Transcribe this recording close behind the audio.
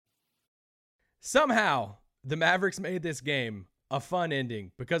Somehow, the Mavericks made this game a fun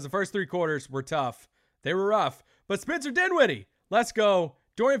ending because the first three quarters were tough. They were rough. But Spencer Dinwiddie, let's go.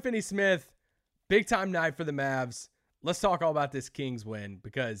 Dorian Finney-Smith, big-time night for the Mavs. Let's talk all about this Kings win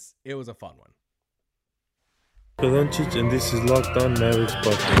because it was a fun one. Doncic, and this is Locked On Mavericks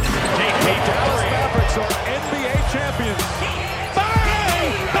podcast. The Dallas Mavericks are NBA champions.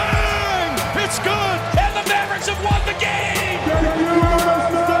 Bang! Bang! It's good! And the Mavericks have won the game!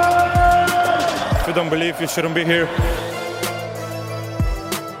 If you don't believe, you shouldn't be here.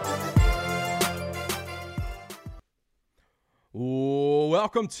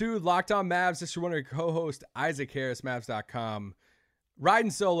 Welcome to Locked On Mavs. This is your one of your co-host, Isaac Harris, Mavs.com.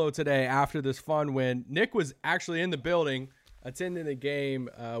 Riding solo today after this fun win. Nick was actually in the building, attending the game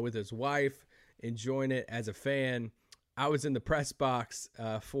with his wife, enjoying it as a fan. I was in the press box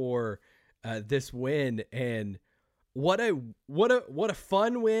for this win, and what a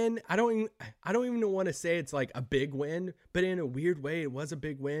fun win. I don't even want to say it's like a big win, but in a weird way, it was a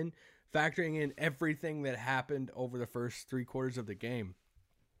big win, factoring in everything that happened over the first three quarters of the game.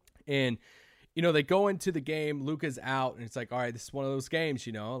 And you know, they go into the game, Luka's out, and it's like, all right, this is one of those games,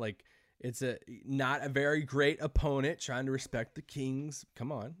 you know, like it's not a very great opponent, trying to respect the Kings.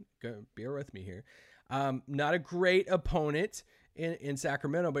 Come on, bear with me here. Not a great opponent in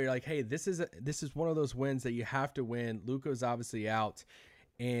Sacramento, but you're like, hey, this is one of those wins that you have to win. Luka's obviously out,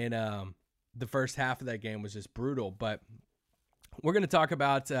 and the first half of that game was just brutal. But we're going to talk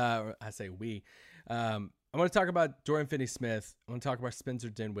about, I'm going to talk about Dorian Finney-Smith. I'm going to talk about Spencer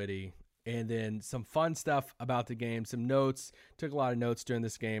Dinwiddie. And then some fun stuff about the game, some notes. Took a lot of notes during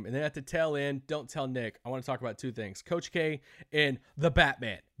this game. And then at the tail end, don't tell Nick, I want to talk about two things. Coach K and the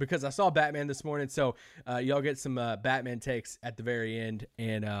Batman. Because I saw Batman this morning, so y'all get some Batman takes at the very end.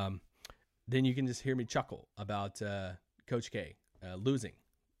 And then you can just hear me chuckle about Coach K losing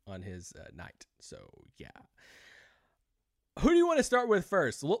on his night. So, yeah. Who do you want to start with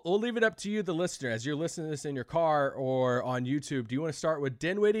first? We'll leave it up to you, the listener, as you're listening to this in your car or on YouTube. Do you want to start with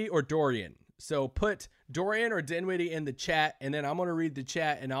Dinwiddie or Dorian? So put Dorian or Dinwiddie in the chat, and then I'm going to read the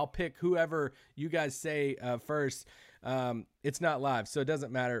chat, and I'll pick whoever you guys say first. It's not live, so it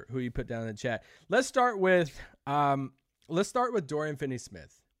doesn't matter who you put down in the chat. Let's start with Dorian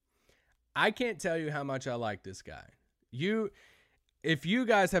Finney-Smith. I can't tell you how much I like this guy. If you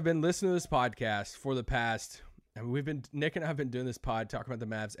guys have been listening to this podcast for the past, I mean, Nick and I have been doing this pod talking about the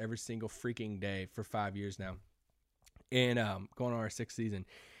Mavs every single freaking day for 5 years now, and going on our sixth season.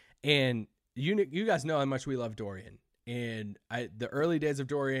 And you guys know how much we love Dorian. And the early days of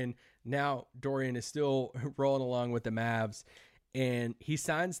Dorian, now Dorian is still rolling along with the Mavs, and he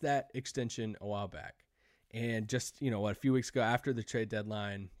signs that extension a while back. And just, a few weeks ago after the trade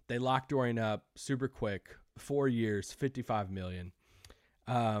deadline, they locked Dorian up super quick, 4 years, $55 million.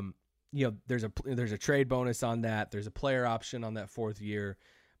 There's a trade bonus on that. There's a player option on that fourth year.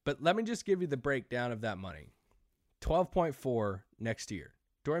 But let me just give you the breakdown of that money. 12.4 next year.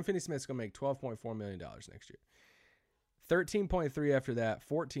 Dorian Finney-Smith's going to make $12.4 million next year. 13.3 after that,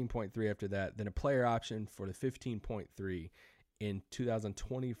 14.3 after that, then a player option for the 15.3 in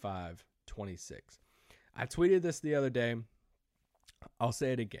 2025-26. I tweeted this the other day. I'll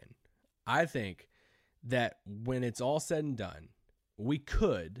say it again. I think that when it's all said and done, we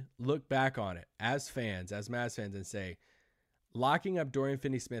could look back on it as fans, as Mavs fans, and say, locking up Dorian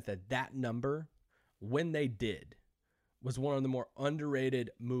Finney-Smith at that number when they did was one of the more underrated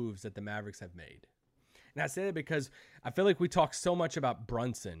moves that the Mavericks have made. And I say that because I feel like we talk so much about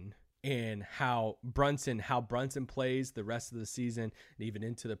Brunson and how Brunson plays the rest of the season and even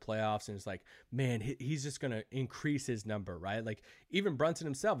into the playoffs. And it's like, man, he's just going to increase his number, right? Like even Brunson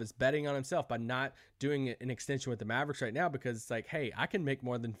himself is betting on himself by not doing an extension with the Mavericks right now, because it's like, hey, I can make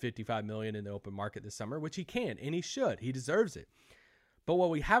more than $55 million in the open market this summer, which he can, and he should. He deserves it. But what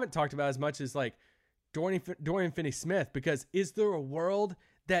we haven't talked about as much is like Dorian Finney-Smith, because is there a world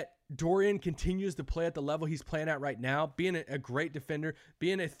that Dorian continues to play at the level he's playing at right now, being a great defender,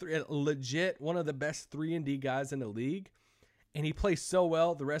 being a legit one of the best 3-and-D guys in the league, and he plays so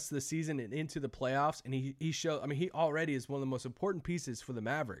well the rest of the season and into the playoffs, and he already is one of the most important pieces for the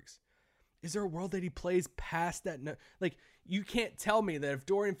Mavericks. Is there a world that he plays past that? Like, you can't tell me that if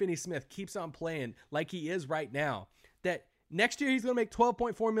Dorian Finney-Smith keeps on playing like he is right now, that next year he's going to make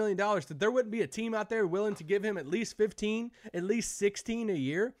 $12.4 million, that there wouldn't be a team out there willing to give him at least 15, at least 16 a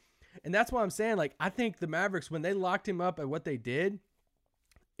year. And that's why I'm saying, like, I think the Mavericks, when they locked him up at what they did,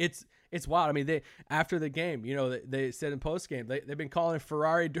 it's wild. I mean, they after the game, they said in post game, they've been calling it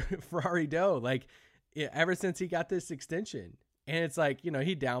Ferrari Doe, like ever since he got this extension. And it's like, he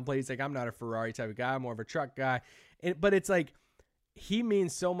downplays, like, I'm not a Ferrari type of guy, I'm more of a truck guy. But it's like, he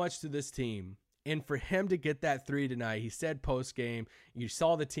means so much to this team. And for him to get that 3 tonight, he said post game, you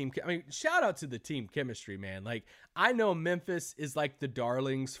saw the team. I mean, shout out to the team chemistry, man. Like, I know Memphis is like the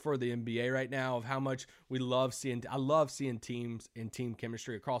darlings for the NBA right now of how much we love seeing. I love seeing teams and team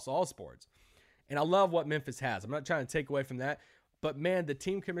chemistry across all sports. And I love what Memphis has. I'm not trying to take away from that. But, man, the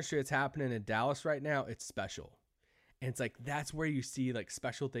team chemistry that's happening in Dallas right now, it's special. And it's like that's where you see like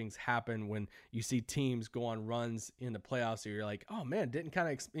special things happen when you see teams go on runs in the playoffs. So you're like, oh man, didn't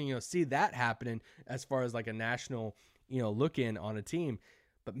kind of see that happening as far as like a national look in on a team.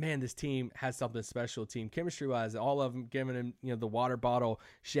 But man, this team has something special team chemistry wise. All of them giving him the water bottle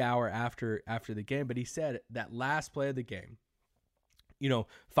shower after the game. But he said that last play of the game,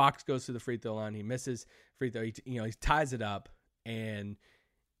 Fox goes to the free throw line. He misses free throw. He ties it up and.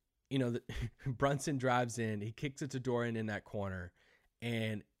 Brunson drives in, he kicks it to Dorian in that corner,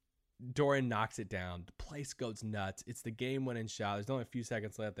 and Dorian knocks it down. The place goes nuts. It's the game-winning shot. There's only a few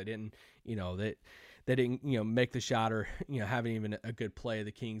seconds left. They didn't, they didn't, make the shot or, having even a good play.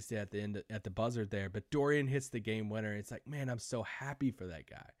 The Kings did at the end, at the buzzer there. But Dorian hits the game winner. It's like, man, I'm so happy for that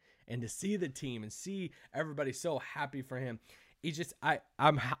guy. And to see the team and see everybody so happy for him.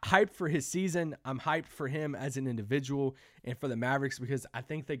 I'm hyped for his season. I'm hyped for him as an individual and for the Mavericks because I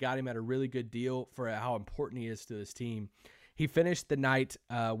think they got him at a really good deal for how important he is to this team. He finished the night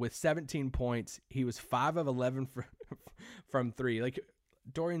with 17 points. He was 5 of 11 from 3. Like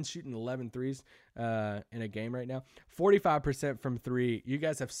Dorian's shooting 11 threes in a game right now. 45% from 3. You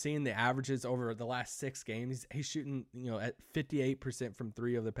guys have seen the averages over the last 6 games. He's shooting, at 58% from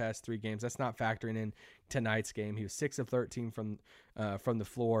 3 of the past 3 games. That's not factoring in tonight's game. He was 6 of 13 from the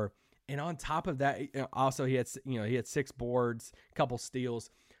floor. And on top of that, also he had 6 boards, a couple steals.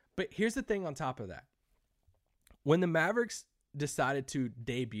 But here's the thing on top of that. When the Mavericks decided to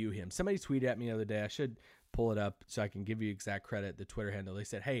debut him, somebody tweeted at me the other day. I should pull it up so I can give you exact credit, the Twitter handle. They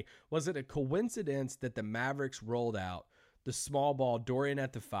said, hey, was it a coincidence that the Mavericks rolled out the small ball Dorian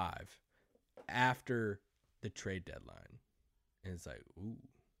at the 5 after the trade deadline? And it's like, ooh,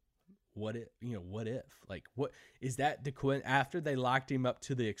 what if? Like, what is that after they locked him up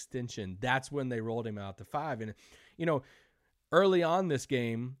to the extension? That's when they rolled him out the 5. And, early on this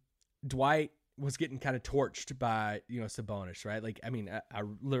game, Dwight was getting kind of torched by, Sabonis, right? Like, I mean, I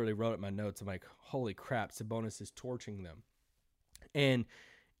literally wrote it in my notes. I'm like, holy crap, Sabonis is torching them. And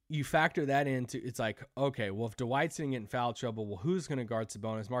you factor that into, it's like, okay, well, if Dwight's going to get in foul trouble, well, who's going to guard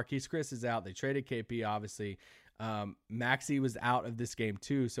Sabonis? Marquise Chris is out. They traded KP, obviously. Maxey was out of this game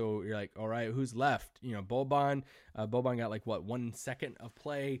too. So you're like, all right, who's left? Boban. Boban got 1 second of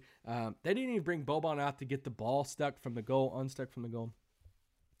play. They didn't even bring Boban out to get the ball unstuck from the goal.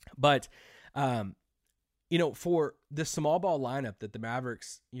 But, for the small ball lineup that the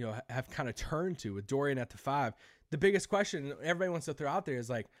Mavericks, have kind of turned to with Dorian at the 5, the biggest question everybody wants to throw out there is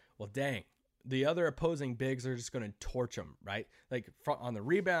like, well, dang, the other opposing bigs are just going to torch them, right? Like on the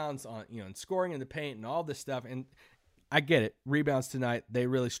rebounds, on, and scoring in the paint and all this stuff. And I get it. Rebounds tonight, they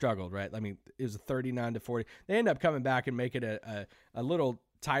really struggled, right? I mean, it was a 39-40. They end up coming back and make it a little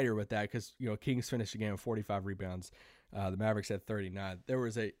tighter with that because, Kings finished the game with 45 rebounds. The Mavericks had 39. There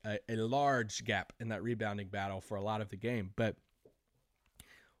was a large gap in that rebounding battle for a lot of the game. But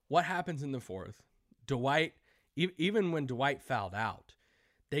what happens in the fourth? Dwight, even when Dwight fouled out,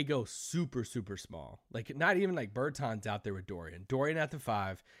 they go super, super small. Like, not even like Bertans out there with Dorian. Dorian at the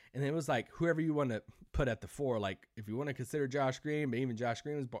 5. And it was like whoever you want to put at the 4. Like, if you want to consider Josh Green, but even Josh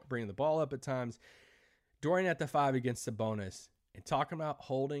Green was bringing the ball up at times. Dorian at the 5 against Sabonis. And talking about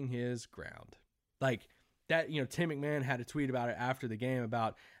holding his ground. Like, that, Tim McMahon had a tweet about it after the game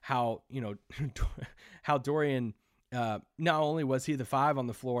about how, how Dorian, not only was he the 5 on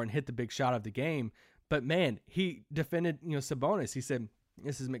the floor and hit the big shot of the game, but man, he defended, Sabonis. He said,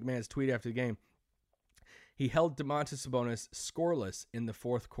 this is McMahon's tweet after the game. He held Domantas Sabonis scoreless in the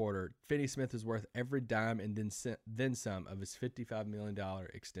fourth quarter. Finney Smith is worth every dime and then some of his $55 million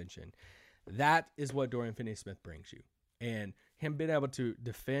extension. That is what Dorian Finney-Smith brings you. And him being able to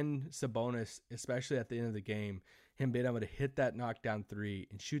defend Sabonis, especially at the end of the game, him being able to hit that knockdown 3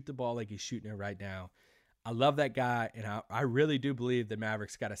 and shoot the ball like he's shooting it right now. I love that guy, and I really do believe the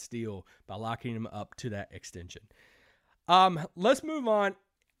Mavericks got a steal by locking him up to that extension. Let's move on.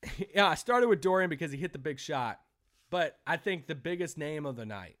 Yeah, I started with Dorian because he hit the big shot, but I think the biggest name of the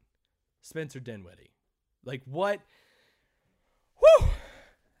night, Spencer Dinwiddie. Like, what? Whew!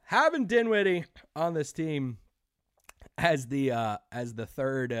 Having Dinwiddie on this team as the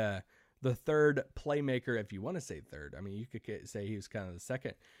third playmaker, if you want to say third. I mean, you could say he was kind of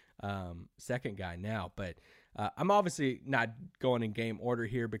the second guy now, but I'm obviously not going in game order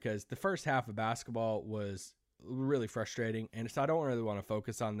here because the first half of basketball was really frustrating, and so I don't really want to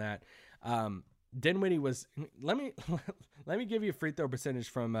focus on that. Dinwiddie was. Let me give you a free throw percentage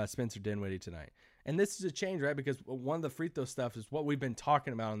from Spencer Dinwiddie tonight. And this is a change, right? Because one of the free throw stuff is what we've been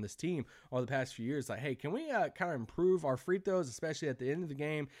talking about on this team over the past few years. Like, hey, can we kind of improve our free throws, especially at the end of the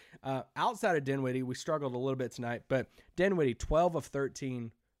game? Outside of Dinwiddie, we struggled a little bit tonight. But Dinwiddie, 12 of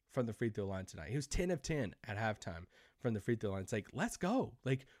 13 from the free throw line tonight. He was 10 of 10 at halftime from the free throw line. It's like, let's go.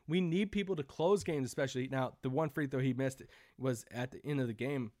 Like, we need people to close games, especially. Now, the one free throw he missed was at the end of the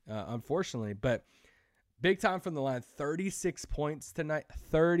game, unfortunately. But big time from the line, 36 points tonight.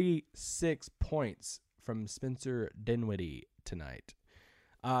 36 points from Spencer Dinwiddie tonight.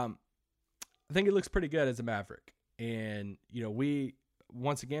 I think it looks pretty good as a Maverick. And, we've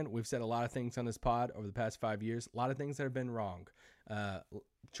said a lot of things on this pod over the past 5 years. A lot of things that have been wrong.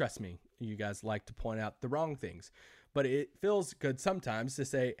 Trust me, you guys like to point out the wrong things. But it feels good sometimes to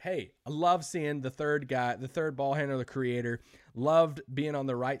say, hey, I love seeing the third guy, the third ball handler, the creator. Loved being on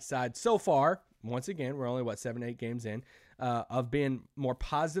the right side so far. Once again, we're only, 7-8 games in, of being more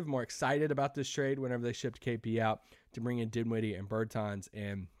positive, more excited about this trade whenever they shipped KP out to bring in Dinwiddie and Bertans.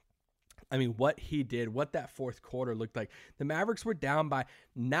 And, what he did, what that fourth quarter looked like. The Mavericks were down by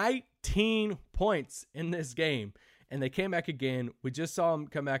 19 points in this game, and they came back again. We just saw them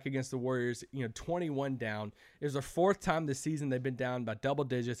come back against the Warriors, 21 down. It was their fourth time this season they've been down by double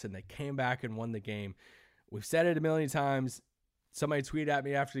digits, and they came back and won the game. We've said it a million times. Somebody tweeted at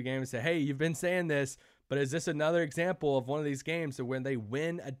me after the game and said, hey, you've been saying this, but is this another example of one of these games of when they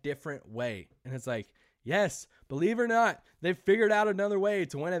win a different way? And it's like, yes, believe it or not, they've figured out another way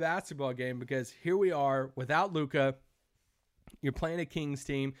to win a basketball game, because here we are without Luka. You're playing a Kings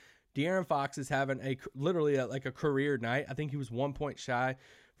team. De'Aaron Fox is having literally a career night. I think he was 1 point shy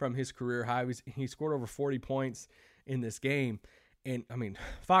from his career high. He scored over 40 points in this game. And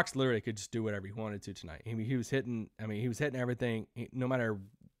Fox literally could just do whatever he wanted to tonight. He was hitting everything. No matter,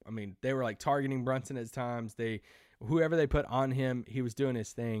 they were targeting Brunson at times. Whoever they put on him, he was doing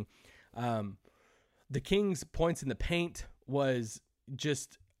his thing. The Kings' points in the paint was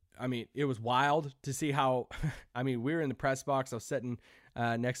just, it was wild to see how, we were in the press box. I was sitting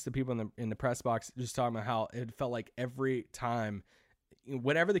next to people in the press box, just talking about how it felt like every time,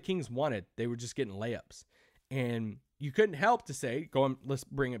 whatever the Kings wanted, they were just getting layups. And you couldn't help to say, let's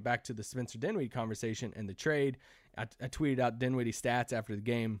bring it back to the Spencer Dinwiddie conversation and the trade. I tweeted out Dinwiddie stats after the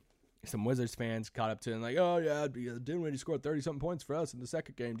game. Some Wizards fans caught up to it and oh yeah, Dinwiddie scored 30-something points for us in the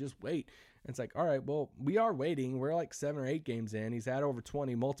second game. Just wait. And it's like, all right, well, we are waiting. We're 7 or 8 games in. He's had over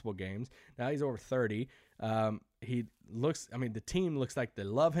 20 multiple games. Now he's over 30. He looks, the team looks like they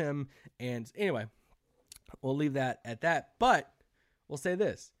love him. And anyway, we'll leave that at that. But we'll say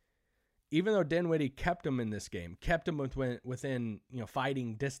this. Even though Dinwiddie kept him in this game, kept him within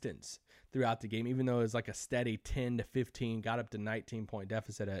fighting distance throughout the game, even though it was a steady 10 to 15, got up to 19-point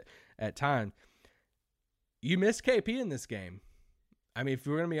deficit at times, you missed KP in this game. If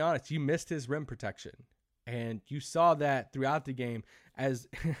we're going to be honest, you missed his rim protection. And you saw that throughout the game as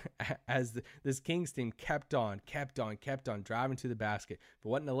this Kings team kept on driving to the basket. If it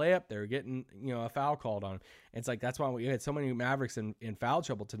wasn't a layup, they were getting a foul called on them. And it's that's why we had so many Mavericks in foul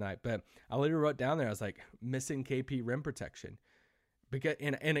trouble tonight. But I literally wrote down there, I was missing KP rim protection. Because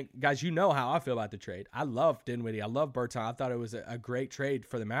and guys, you know how I feel about the trade. I love Dinwiddie. I love Bertans. I thought it was a great trade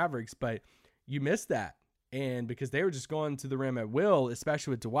for the Mavericks, but you missed that. And because they were just going to the rim at will,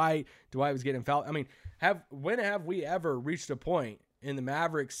 especially with Dwight. Dwight was getting fouled. When have we ever reached a point in the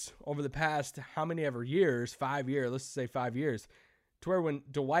Mavericks over the past how many ever years, 5 years, let's say 5 years, to where when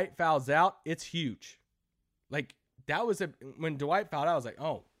Dwight fouls out, it's huge. When Dwight fouled out, I was like,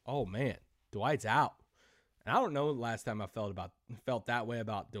 oh man, Dwight's out. And I don't know the last time I felt that way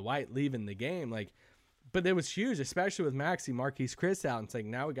about Dwight leaving the game. But it was huge, especially with Marquise Chris out. And it's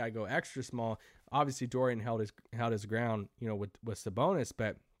now we got to go extra small. Obviously, Dorian held his ground, with Sabonis.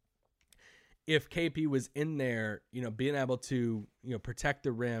 But if KP was in there, being able to, protect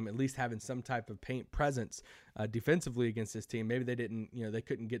the rim, at least having some type of paint presence defensively against this team, maybe they didn't, they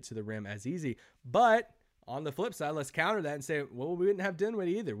couldn't get to the rim as easy. But on the flip side, let's counter that and say, well, we didn't have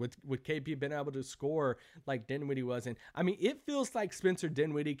Dinwiddie either. With KP being able to score like Dinwiddie was. And it feels like Spencer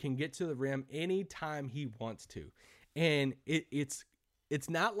Dinwiddie can get to the rim anytime he wants to. And it's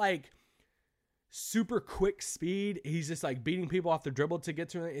not super quick speed. He's just beating people off the dribble to get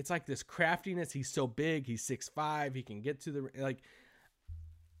to it. It's this craftiness. He's so big. He's 6'5". He can get to the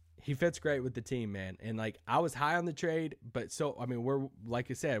he fits great with the team, man. And I was high on the trade, but we're, like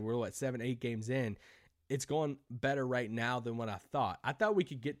I said, we're 7-8 games in. It's going better right now than what I thought. I thought we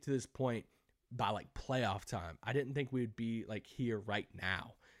could get to this point by playoff time. I didn't think we'd be here right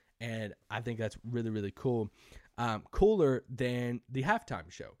now. And I think that's really, really cool. Cooler than the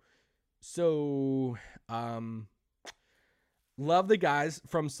halftime show. So, love the guys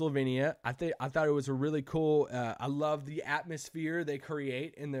from Slovenia. I thought it was a really cool. I love the atmosphere they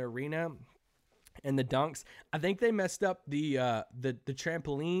create in the arena and the dunks. I think they messed up the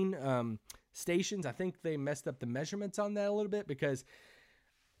trampoline stations. I think they messed up the measurements on that a little bit because,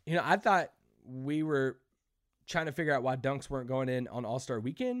 I thought we were trying to figure out why dunks weren't going in on All-Star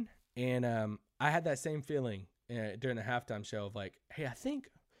Weekend, and I had that same feeling during the halftime show of like, hey, I think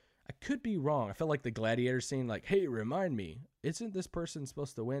I could be wrong. I felt like the gladiator scene, like, hey, remind me, isn't this person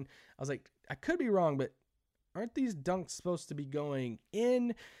supposed to win? I was like, I could be wrong, but aren't these dunks supposed to be going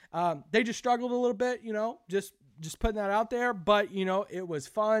in? They just struggled a little bit, just putting that out there. But, it was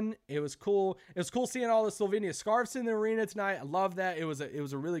fun. It was cool. It was cool seeing all the Slovenia scarves in the arena tonight. I love that. It was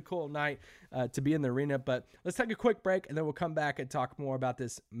a really cool night to be in the arena. But let's take a quick break, and then we'll come back and talk more about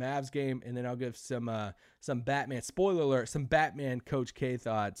this Mavs game. And then I'll give some Batman, spoiler alert, some Batman Coach K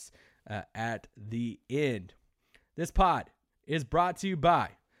thoughts at the end. This pod is brought to you by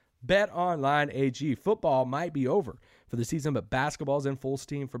BetOnline AG. Football might be over for the season, but basketball's in full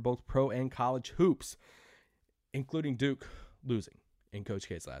steam for both pro and college hoops, including Duke losing in Coach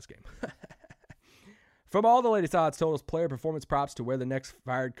K's last game. From all the latest odds, totals, player performance props to where the next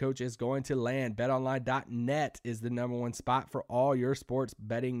fired coach is going to land, BetOnline.net is the number one spot for all your sports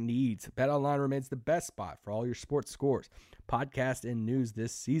betting needs. BetOnline remains the best spot for all your sports scores, podcasts, and news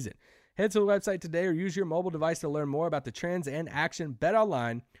this season. Head to the website today or use your mobile device to learn more about the trends and action.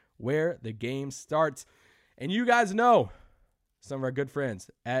 BetOnline, where the game starts. And you guys know some of our good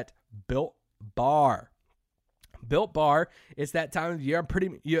friends at Built Bar. Built Bar, it's that time of the year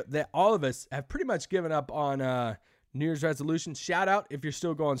that all of us have pretty much given up on New Year's resolutions. Shout out if you're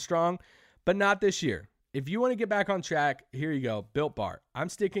still going strong, but not this year. If you want to get back on track, here you go, Built Bar. I'm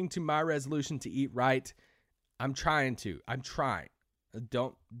sticking to my resolution to eat right. I'm trying.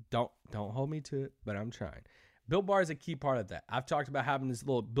 Don't hold me to it, but I'm trying. Built Bar is a key part of that. I've talked about having this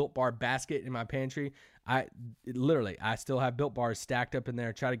little Built Bar basket in my pantry. I still have Built Bars stacked up in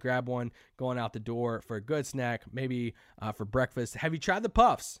there. Try to grab one going out the door for a good snack, maybe for breakfast. Have you tried the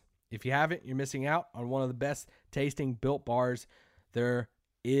Puffs? If you haven't, you're missing out on one of the best tasting Built Bars there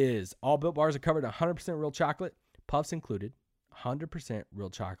is. All Built Bars are covered in 100% real chocolate, Puffs included. 100% real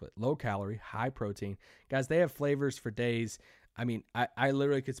chocolate, low calorie, high protein. Guys, they have flavors for days. I mean, I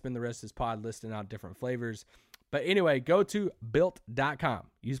literally could spend the rest of this pod listing out different flavors. But anyway, go to Built.com.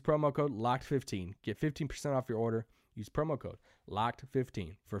 Use promo code LOCKED15. Get 15% off your order. Use promo code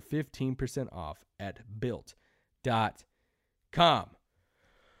LOCKED15 for 15% off at Built.com.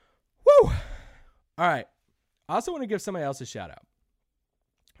 Woo! All right. I also want to give somebody else a shout out.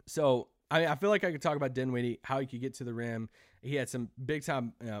 So, I feel like I could talk about Dinwiddie, how he could get to the rim. He had some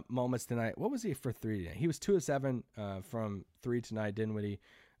big-time moments tonight. What was he for three today? He was 2 of 7 from three tonight. Dinwiddie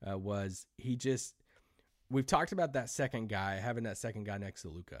we've talked about that second guy, having that second guy next to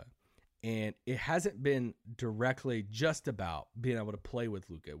Luka. And it hasn't been directly just about being able to play with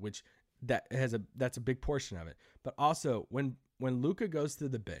Luka, which that's a big portion of it. But also, when Luka goes to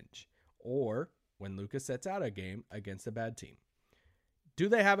the bench or when Luka sets out a game against a bad team, do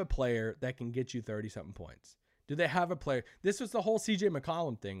they have a player that can get you 30-something points? Do they have a player? This was the whole CJ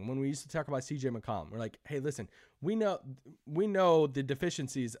McCollum thing. When we used to talk about CJ McCollum, we're like, hey, listen, we know the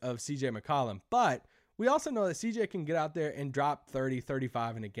deficiencies of CJ McCollum, but we also know that CJ can get out there and drop 30,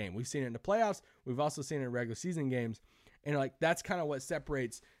 35 in a game. We've seen it in the playoffs. We've also seen it in regular season games. And like, that's kind of what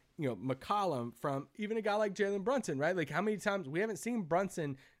separates, McCollum from even a guy like Jalen Brunson, right? Like, how many times we haven't seen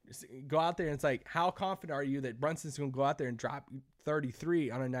Brunson go out there and it's like, how confident are you that Brunson's going to go out there and drop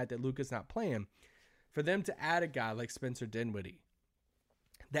 33 on a night that Luka's not playing? For them to add a guy like Spencer Dinwiddie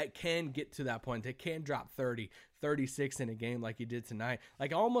that can get to that point, that can drop 30, 36 in a game like he did tonight.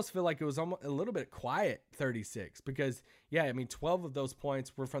 Like, I almost feel like it was almost a little bit quiet 36 because, 12 of those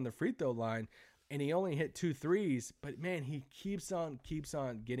points were from the free throw line and he only hit 2 threes, but man, he keeps on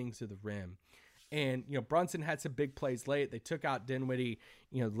getting to the rim. And, Brunson had some big plays late. They took out Dinwiddie,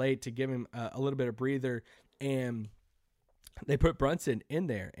 late to give him a little bit of breather, and they put Brunson in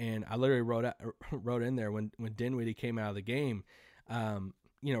there. And I literally wrote in there when Dinwiddie came out of the game,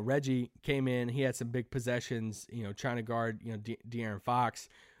 Reggie came in. He had some big possessions, trying to guard, De'Aaron Fox.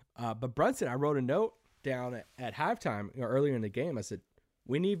 But Brunson, I wrote a note down at halftime earlier in the game. I said,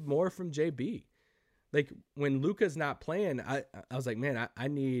 we need more from JB. Like, when Luka's not playing, I was like, man, I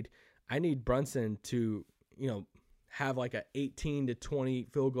need Brunson to, have like a 18 to 20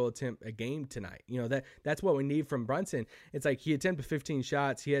 field goal attempt a game tonight. That's what we need from Brunson. It's like he attempted 15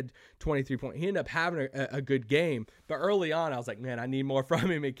 shots. He had 23 points. He ended up having a good game. But early on, I was like, man, I need more from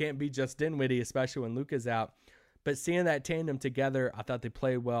him. It can't be just Dinwiddie, especially when Luka's out. But seeing that tandem together, I thought they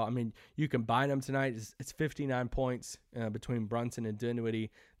played well. I mean, you combine them tonight, it's 59 points between Brunson and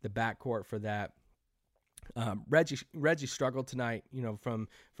Dinwiddie, the backcourt for that. Reggie struggled tonight, from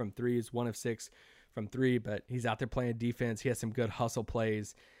threes, 1 of 6 from 3, but he's out there playing defense. He has some good hustle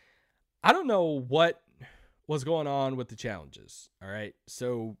plays. I don't know what was going on with the challenges. All right.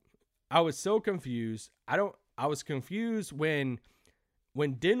 So I was so confused. I was confused when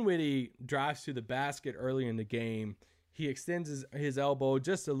Dinwiddie drives to the basket early in the game. He extends his elbow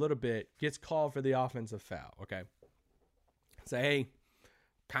just a little bit, gets called for the offensive foul. Okay. So, hey,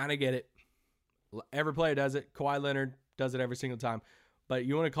 kind of get it. Every player does it. Kawhi Leonard does it every single time. But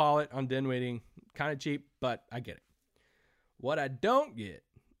you want to call it on Dinwiddie, kind of cheap, but I get it. What I don't get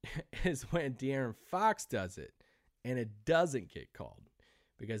is when De'Aaron Fox does it and it doesn't get called,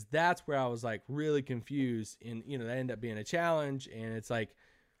 because that's where I was like really confused. And that ended up being a challenge, and it's like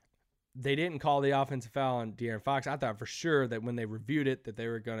they didn't call the offensive foul on De'Aaron Fox. I thought for sure that when they reviewed it that they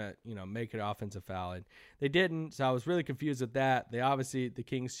were gonna make it offensive foul, and they didn't. So I was really confused with that. The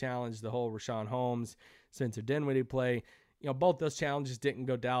Kings challenged the whole Richaun Holmes, Spencer Dinwiddie play. Both those challenges didn't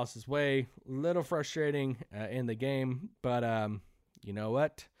go Dallas's way. Little frustrating in the game, but you know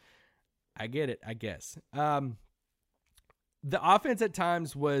what? I get it, I guess. The offense at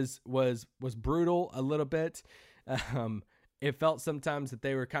times was brutal a little bit. It felt sometimes that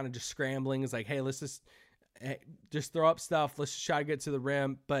they were kind of just scrambling. It's like, hey, let's just throw up stuff. Let's just try to get to the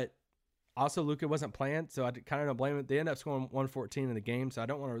rim. But also Luka wasn't playing, so I kind of don't blame him. They ended up scoring 114 in the game, so I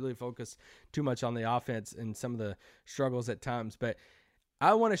don't want to really focus too much on the offense and some of the struggles at times. But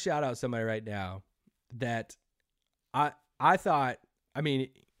I want to shout out somebody right now that I thought,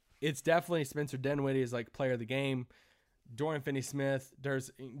 it's definitely Spencer Dinwiddie is like player of the game. Dorian Finney-Smith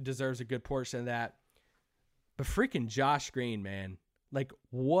deserves a good portion of that. But freaking Josh Green, man. Like,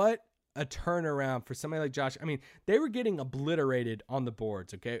 what a turnaround for somebody like Josh. They were getting obliterated on the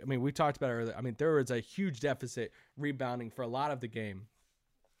boards, okay? We talked about it earlier. There was a huge deficit rebounding for a lot of the game.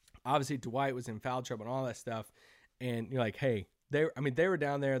 Obviously, Dwight was in foul trouble and all that stuff. And you're like, hey, they were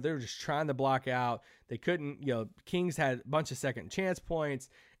down there. They were just trying to block out. They couldn't, Kings had a bunch of second chance points.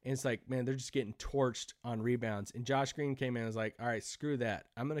 And it's like, man, they're just getting torched on rebounds. And Josh Green came in and was like, all right, screw that.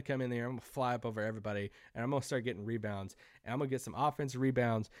 I'm going to come in there. I'm going to fly up over everybody, and I'm going to start getting rebounds. And I'm going to get some offensive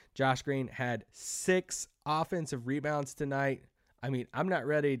rebounds. Josh Green had 6 offensive rebounds tonight. I'm not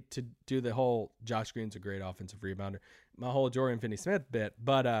ready to do the whole Josh Green's a great offensive rebounder, my whole Dorian Finney-Smith bit.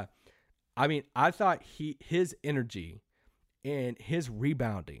 But, I thought his energy and his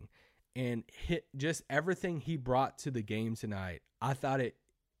rebounding and just everything he brought to the game tonight, I thought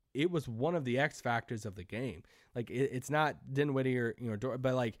it was one of the X factors of the game. Like, it's not Dinwiddie or,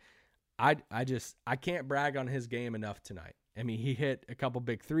 but like, I can't brag on his game enough tonight. He hit a couple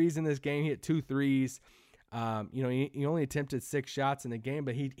big threes in this game. He hit 2 threes. He only attempted 6 shots in the game,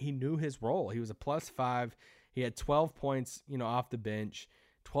 but he knew his role. He was a +5. He had 12 points, off the bench,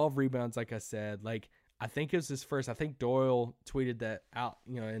 12 rebounds. Like I said, like, I think it was his first, I think Doyle tweeted that out,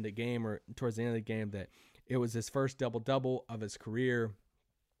 in the game or towards the end of the game, that it was his first double-double of his career.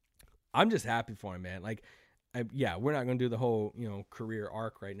 I'm just happy for him, man. Like, we're not going to do the whole, career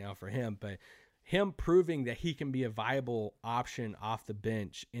arc right now for him, but him proving that he can be a viable option off the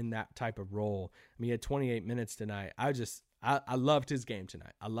bench in that type of role. He had 28 minutes tonight. I loved his game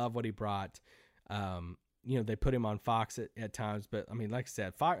tonight. I love what he brought. They put him on Fox at times, but like I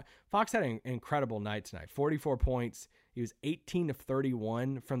said, Fox had an incredible night tonight. 44 points. He was 18 of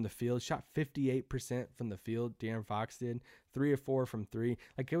 31 from the field, shot 58% from the field. De'Aaron Fox did 3 of 4 from 3.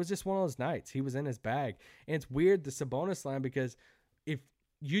 Like, it was just one of those nights. He was in his bag. And it's weird, the Sabonis line, because if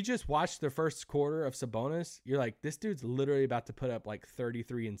you just watch the first quarter of Sabonis, you're like, this dude's literally about to put up like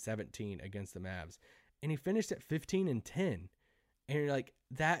 33 and 17 against the Mavs. And he finished at 15 and 10. And you're like,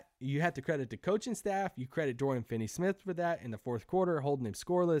 that, you have to credit the coaching staff. You credit Dorian Finney-Smith for that in the fourth quarter, holding him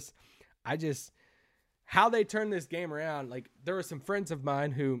scoreless. How they turned this game around, like, there were some friends of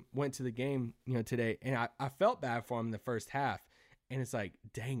mine who went to the game, today, and I felt bad for him in the first half. And it's like,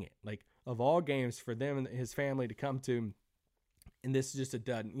 dang it. Like, of all games for them and his family to come to, and this is just a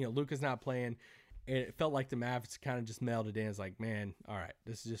dud. Luka's not playing. And it felt like the Mavs kind of just melded in. It's like, man, all right,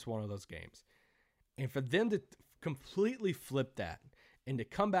 this is just one of those games. And for them to completely flip that and to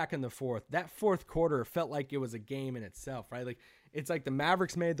come back in the fourth, that fourth quarter felt like it was a game in itself, right? Like, it's like the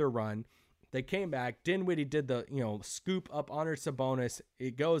Mavericks made their run. They came back. Dinwiddie did the, scoop up under Sabonis.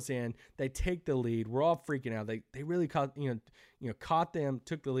 It goes in. They take the lead. We're all freaking out. They really caught, caught them,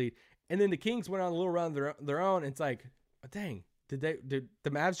 took the lead. And then the Kings went on a little run of their own. It's like, oh, dang, did the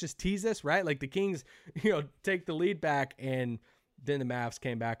Mavs just tease us, right? Like, the Kings, take the lead back, and then the Mavs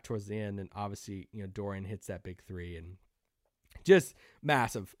came back towards the end, and obviously, Dorian hits that big three and just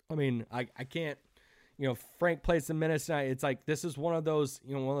massive. I mean, I can't, Frank plays some minutes tonight. It's like, this is one of those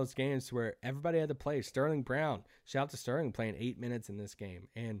games where everybody had to play. Sterling Brown, shout out to Sterling, playing 8 minutes in this game.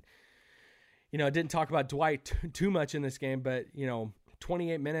 And, I didn't talk about Dwight too much in this game, but,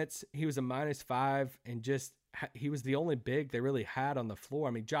 28 minutes, he was a -5, and just, he was the only big they really had on the floor.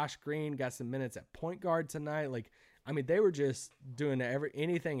 I mean, Josh Green got some minutes at point guard tonight. Like, I mean, they were just doing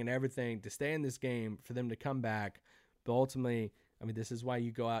anything and everything to stay in this game for them to come back. But ultimately, I mean, this is why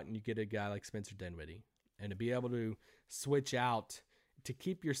you go out and you get a guy like Spencer Dinwiddie, and to be able to switch out, to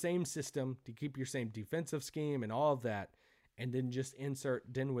keep your same system, to keep your same defensive scheme and all of that, and then just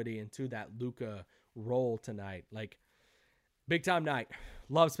insert Dinwiddie into that Luka role tonight. Like, big time night.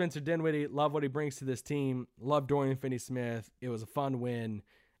 Love Spencer Dinwiddie. Love what he brings to this team. Love Dorian Finney-Smith. It was a fun win.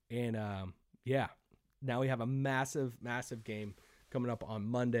 And, yeah, now we have a massive, massive game coming up on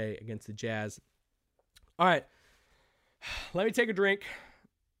Monday against the Jazz. All right. Let me take a drink.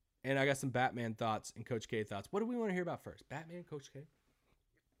 And I got some Batman thoughts and Coach K thoughts. What do we want to hear about first? Batman, Coach K?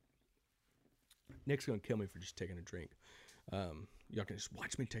 Nick's going to kill me for just taking a drink. Y'all can just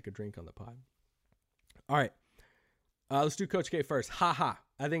watch me take a drink on the pod. All right. Let's do Coach K first. Ha.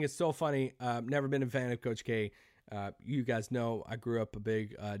 I think it's so funny. Never been a fan of Coach K. You guys know I grew up a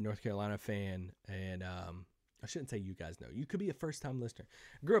big North Carolina fan, and I shouldn't say you guys know. You could be a first-time listener.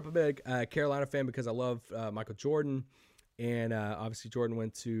 I grew up a big Carolina fan because I love Michael Jordan, and obviously Jordan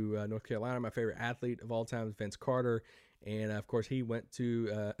went to North Carolina. My favorite athlete of all time is Vince Carter, and of course he went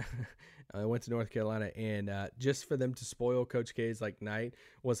to North Carolina, and just for them to spoil Coach K's night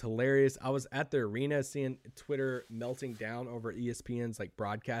was hilarious. I was at the arena seeing Twitter melting down over ESPN's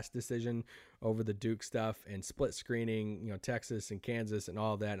broadcast decision over the Duke stuff and split screening, Texas and Kansas and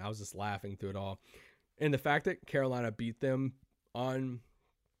all of that. And I was just laughing through it all. And the fact that Carolina beat them on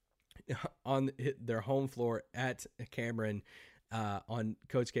their home floor at Cameron on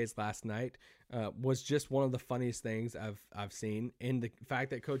Coach K's last night was just one of the funniest things I've seen. And the fact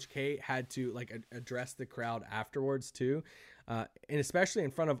that Coach K had to address the crowd afterwards too, and especially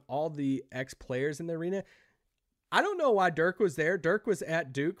in front of all the ex-players in the arena. I don't know why Dirk was there. Dirk was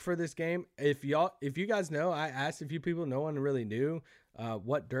at Duke for this game. If you guys know, I asked a few people, no one really knew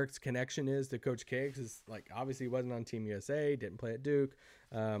what Dirk's connection is to Coach K, because obviously he wasn't on Team USA, didn't play at Duke,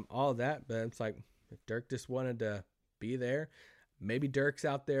 all of that. But it's if Dirk just wanted to be there, maybe Dirk's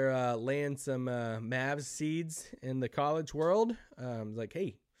out there laying some Mavs seeds in the college world.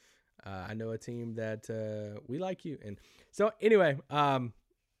 Hey, I know a team that we like you. And so anyway,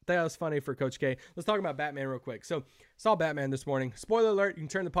 that was funny for Coach K. Let's talk about Batman real quick. So saw Batman this morning. Spoiler alert, you can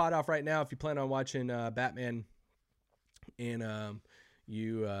turn the pod off right now if you plan on watching Batman and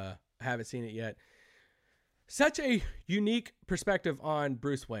you haven't seen it yet. Such a unique perspective on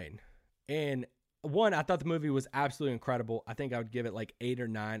Bruce Wayne. And one, I thought the movie was absolutely incredible. I think I would give it 8 or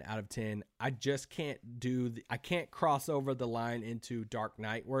 9 out of 10. I just can't I can't cross over the line into Dark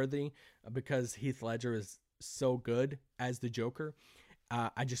Knight worthy because Heath Ledger is so good as the Joker.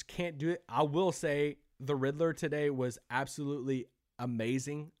 I just can't do it. I will say the Riddler today was absolutely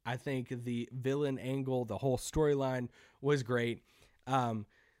amazing. I think the villain angle, the whole storyline was great. I'm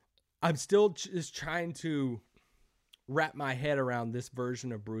still just trying to wrap my head around this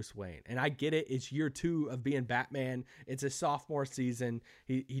version of Bruce Wayne. And I get it. It's year 2 of being Batman. It's a sophomore season.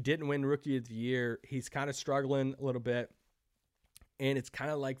 He didn't win Rookie of the Year. He's kind of struggling a little bit. And it's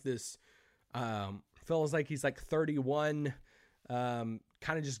kind of like this, feels like he's 31, kind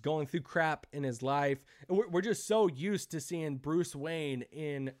of just going through crap in his life. And we're just so used to seeing Bruce Wayne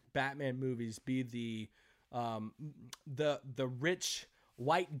in Batman movies be the rich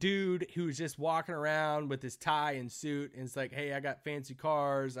white dude who's just walking around with his tie and suit, and it's hey, I got fancy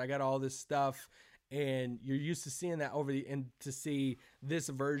cars, I got all this stuff, and you're used to seeing that and to see this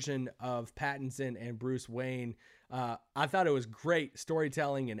version of Pattinson and Bruce Wayne, I thought it was great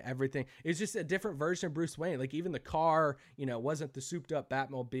storytelling and everything. It's just a different version of Bruce Wayne. Even the car, it wasn't the souped up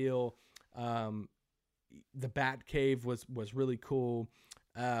Batmobile. The Bat Cave was really cool.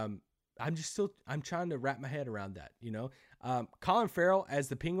 I'm trying to wrap my head around that, Colin Farrell as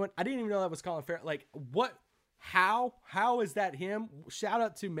the Penguin. I didn't even know that was Colin Farrell. What, how is that him? Shout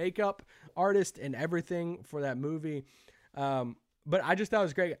out to makeup artist and everything for that movie. But I just thought it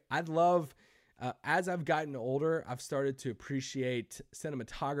was great. I'd love, as I've gotten older, I've started to appreciate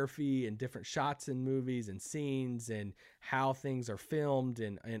cinematography and different shots in movies and scenes and how things are filmed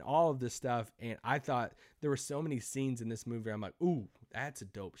and all of this stuff. And I thought there were so many scenes in this movie. I'm ooh, that's a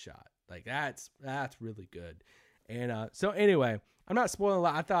dope shot. That's really good. And so anyway, I'm not spoiling a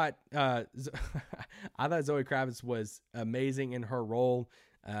lot. I thought I thought Zoe Kravitz was amazing in her role.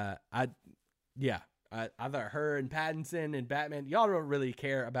 I thought her and Pattinson and Batman. Y'all don't really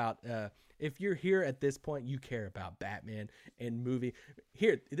care about. If you're here at this point, you care about Batman and movie.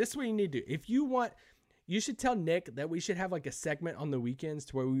 Here, this is what you need to do. If you want, you should tell Nick that we should have like a segment on the weekends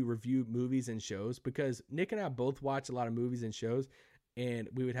to where we review movies and shows, because Nick and I both watch a lot of movies and shows, and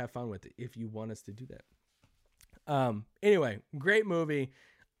we would have fun with it if you want us to do that. Anyway, great movie.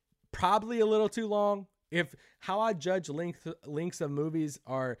 Probably a little too long. If how I judge lengths of movies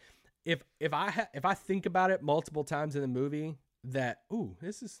are, if I think about it multiple times in the movie that, ooh,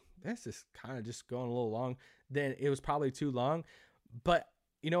 this is kind of just going a little long, then it was probably too long. But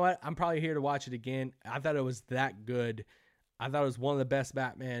you know what? I'm probably here to watch it again. I thought it was that good. I thought it was one of the best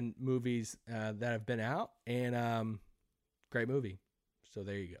Batman movies that have been out, and great movie. So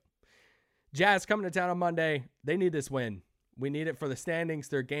there you go. Jazz coming to town on Monday. They need this win. We need it for the standings.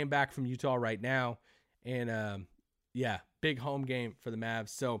 They're a game back from Utah right now. And big home game for the Mavs.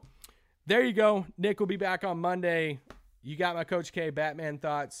 So there you go. Nick will be back on Monday. You got my Coach K Batman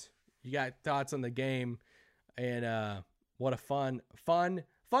thoughts. You got thoughts on the game. And what a fun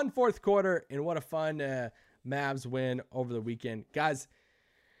fourth quarter, and what a fun Mavs win over the weekend. Guys,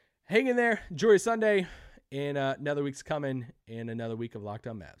 hang in there. Enjoy your Sunday. And another week's coming, and another week of Locked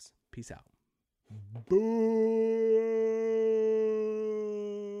On Mavs. Peace out. Boo!